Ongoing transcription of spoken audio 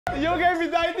You gave me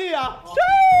the idea!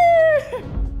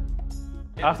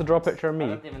 I have to draw a picture of me. I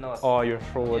don't even know what. Oh, you're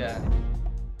trolling. Yeah.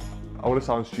 I want to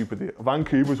sound stupid here.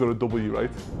 Vancouver's with a W,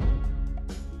 right?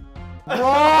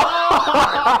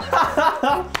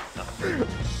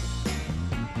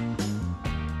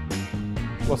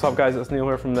 What's up, guys? It's Neil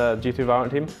here from the G2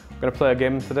 VALORANT team. We're going to play a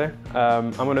game today.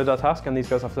 I'm going to do a task, and these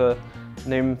guys have to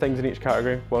name things in each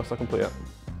category whilst I complete it.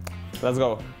 Let's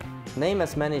go. Name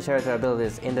as many character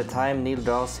abilities in the time Neil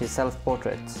draws his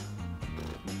self-portrait.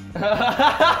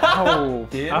 Oh,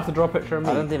 I have to draw a picture of me.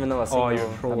 I don't even know a single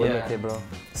you're trolling. ability, bro.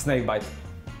 Snakebite.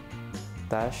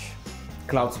 Dash,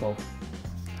 Cloud Smoke.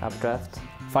 Updraft,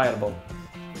 Fireball.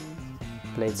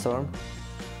 Blade Storm,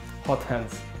 Hot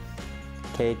Hands.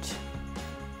 Cage,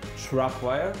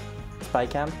 Shrapwire. Spy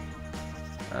Cam,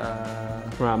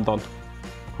 Right, I'm done.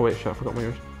 Oh wait, shit, I forgot my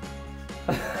ears.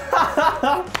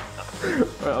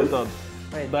 Right, I'm done.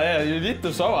 Wait, Diane, you need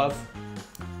to show us.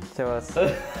 show us. Do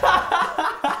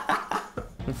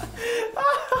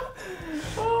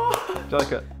you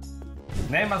like it?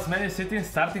 Name as many cities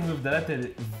starting with the letter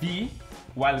V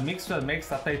while Mixwell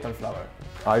makes a paper flower.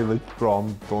 I like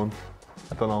from done.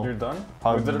 I don't know. You're done?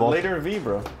 I'm With the lost. later V,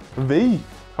 bro. V.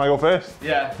 Can I go first?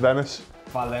 Yeah. Venice.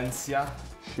 Valencia.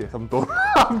 Shit, I'm done.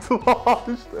 I'm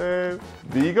lost.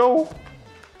 Vigo.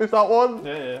 Is that one?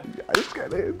 Yeah, yeah. I just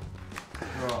get in.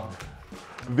 Bro.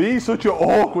 V is such an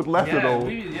awkward letter Yeah,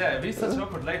 though. we such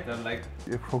awkward later, like.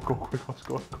 Yeah, bro, go quick, let's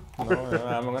go. No,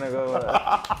 I'm gonna go.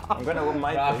 I'm gonna go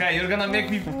my thing. Okay, you're gonna make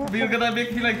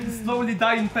me like slowly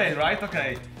die in pain, right?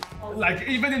 Okay. Like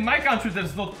even in my country,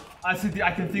 there's not a city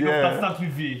I can think of that starts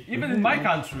with V. Even in my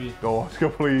country. Go, let's go,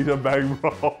 please, I beg,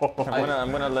 bro.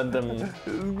 I'm gonna let them.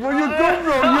 Bro, you're done,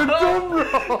 bro. You're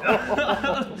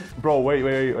done, bro. Bro, wait.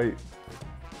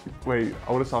 Wait,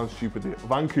 I want to sound stupid here.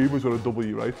 Vancouver's with a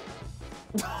W, right?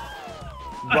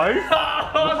 Right?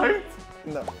 Right?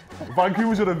 No.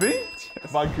 Vancouver's with a V?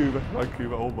 Vancouver,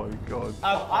 oh my god.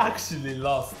 I'm actually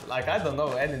lost. Like I don't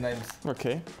know any names.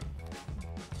 Okay.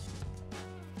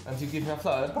 And you give me a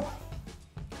flower?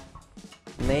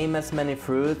 Name as many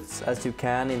fruits as you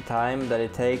can in time that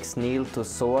it takes Neil to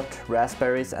sort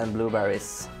raspberries and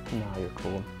blueberries. Nah, you're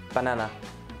cool. Banana,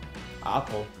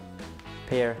 Apple.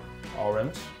 pear,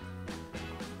 Orange.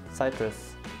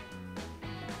 citrus.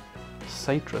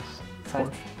 Citrus.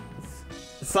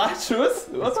 Citrus?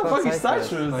 What the fuck is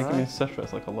citrus? Like, it means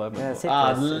citrus, like a lemon. Yeah, citrus.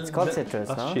 Ah, It's called citrus,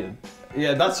 That's no? cheating.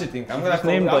 Yeah, that's cheating. I'm Just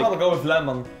named, gonna like- go with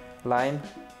lemon. Lime,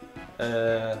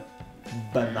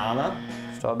 Banana.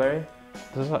 strawberry,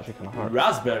 This is actually kind of hard.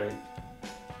 Raspberry.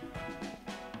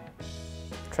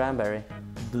 cranberry,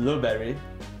 Blueberry.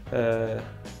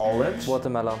 Orange.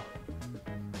 watermelon.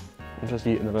 I'm just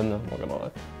eating them in there, I'm not gonna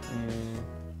lie.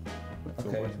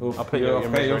 Okay. I'll put you out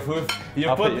of your misery. You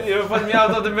put me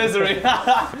out of the misery.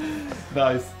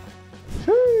 Nice.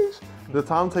 Jeez. The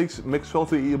time takes Mixwell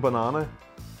to eat a banana.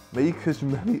 Make as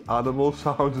many animal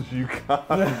sounds as you can.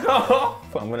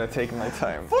 I'm gonna take my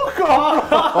time. Fuck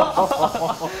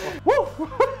off!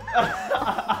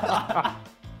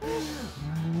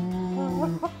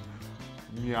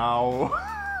 Meow.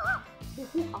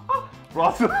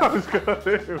 That's what I was gonna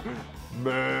do.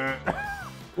 Meh.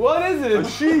 What is A it?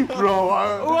 sheep, bro.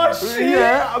 What sheep?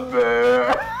 Yeah,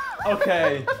 meh.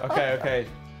 Okay.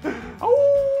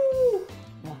 Oh!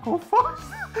 Go fast!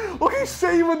 Look, he's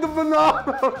saving the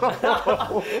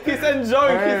banana! He's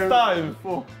enjoying his time.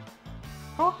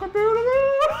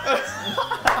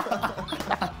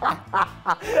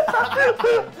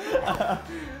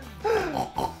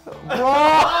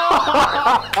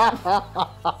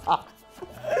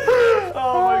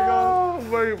 Oh my god!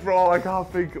 Wait, bro, I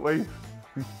can't think. Wait,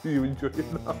 you enjoy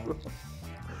it now?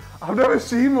 I've never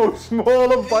seen more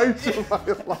smaller bites in my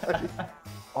life.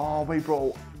 Oh, wait,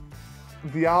 bro.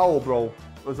 The owl, bro.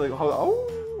 It was like,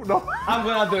 oh, no. I'm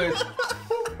gonna do it.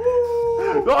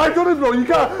 No, I done it, bro. You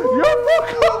can't. You're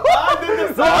fucking. I did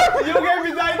the same. You gave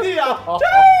me the idea.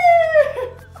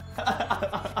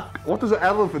 What does an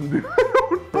elephant do?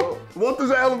 What does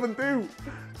an elephant do?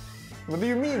 What do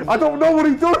you mean? I don't know what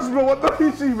he does, bro. What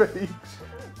noise he makes?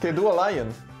 Okay, do a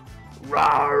lion.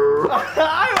 Rawr.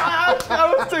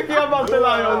 I was thinking about the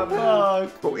lion.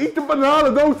 Fuck. Bro, eat the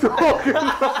banana, don't talk.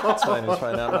 It's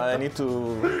fine. I need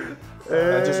to.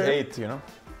 I just ate, you know.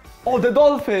 Oh, the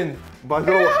dolphin. But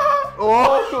no.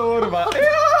 Oh, Kurwa.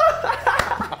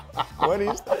 What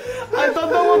is that? I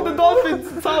don't know what the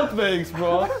dolphin sound makes,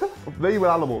 bro. name an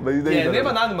animal. Yeah, name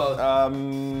an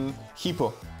animal.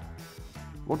 Hippo.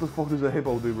 What the fuck does a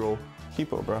hippo do, bro?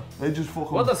 Hippo, bro. They just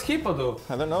fucking. What does hippo do?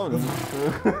 I don't know.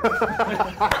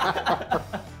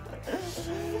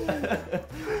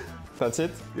 That's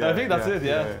it? I think that's it,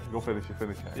 yeah. Go finish it.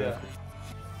 Yeah.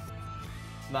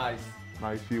 Nice.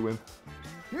 Nice, you win.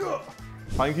 Yeah.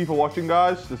 Thank you for watching,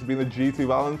 guys. This has been the G2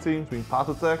 VALORANT team. It's been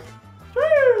paTiTek,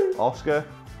 Oscar,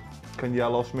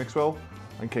 Kenyelos Mixwell,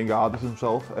 and King Ardiis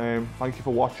himself. Thank you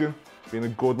for watching. It's been a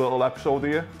good little episode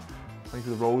here. Thank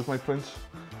you for the rose, my prince.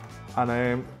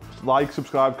 And like,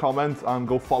 subscribe, comment, and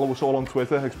go follow us all on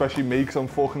Twitter, especially me, because I'm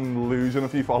fucking losing a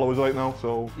few followers right now.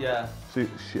 So yeah. See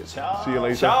you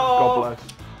later. Ciao. God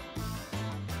bless.